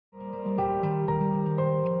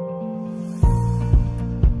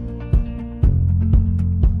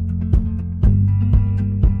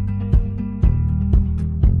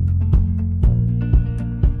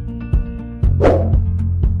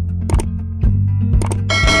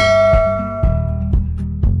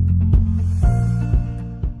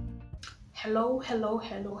Hello,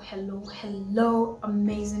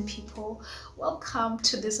 amazing people. Welcome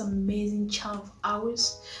to this amazing channel of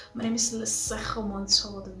ours. My name is Lesego,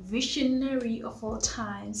 Montsho, the visionary of all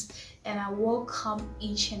times, and I welcome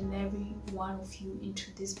each and every one of you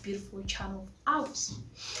into this beautiful channel of ours.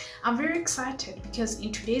 I'm very excited because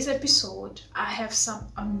in today's episode, I have some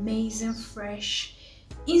amazing, fresh,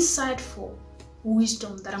 insightful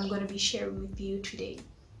wisdom that I'm going to be sharing with you today.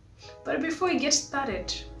 But before we get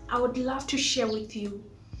started, I would love to share with you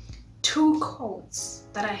two quotes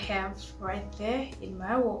that I have right there in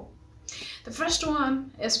my wall. The first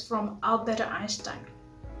one is from Albert Einstein.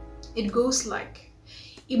 It goes like,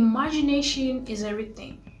 imagination is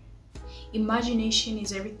everything. Imagination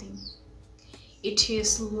is everything. It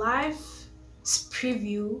is life's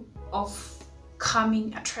preview of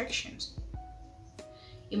coming attractions.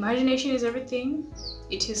 Imagination is everything.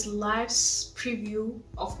 It is life's preview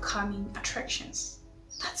of coming attractions.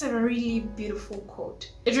 That's a really beautiful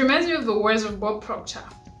quote. It reminds me of the words of Bob Proctor,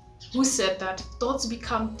 who said that thoughts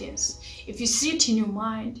become things. If you see it in your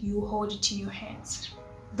mind, you hold it in your hands.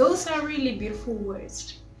 Those are really beautiful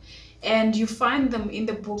words. And you find them in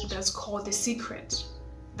the book that's called The Secret.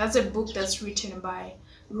 That's a book that's written by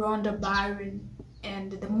Rhonda Byrne.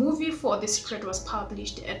 And the movie for The Secret was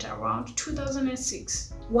published at around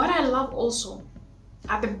 2006. What I love also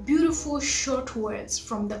are the beautiful short words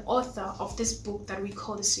from the author of this book that we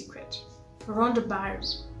call The Secret, Rhonda Byrne.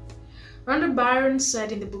 Rhonda Byrne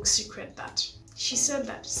said in the book Secret that she said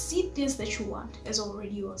that see things that you want as already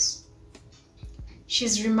yours.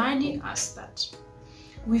 She's reminding us that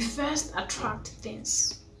we first attract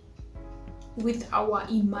things with our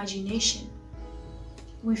imagination.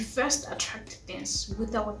 We first attract things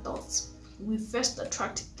with our thoughts. We first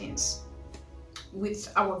attract things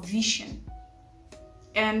with our vision.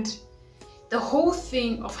 And the whole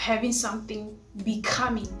thing of having something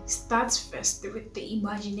becoming starts first with the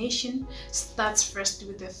imagination, starts first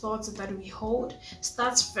with the thoughts that we hold,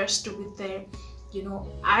 starts first with the,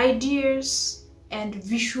 ideas and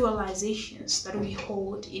visualizations that we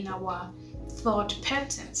hold in our thought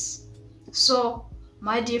patterns. So,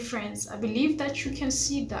 my dear friends, I believe that you can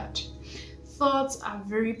see that thoughts are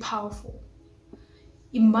very powerful.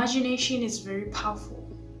 Imagination is very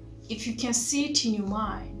powerful. If you can see it in your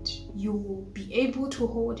mind, you will be able to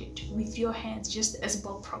hold it with your hands, just as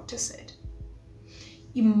Bob Proctor said.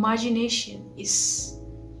 Imagination is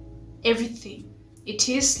everything. It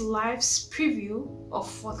is life's preview of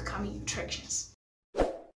forthcoming attractions.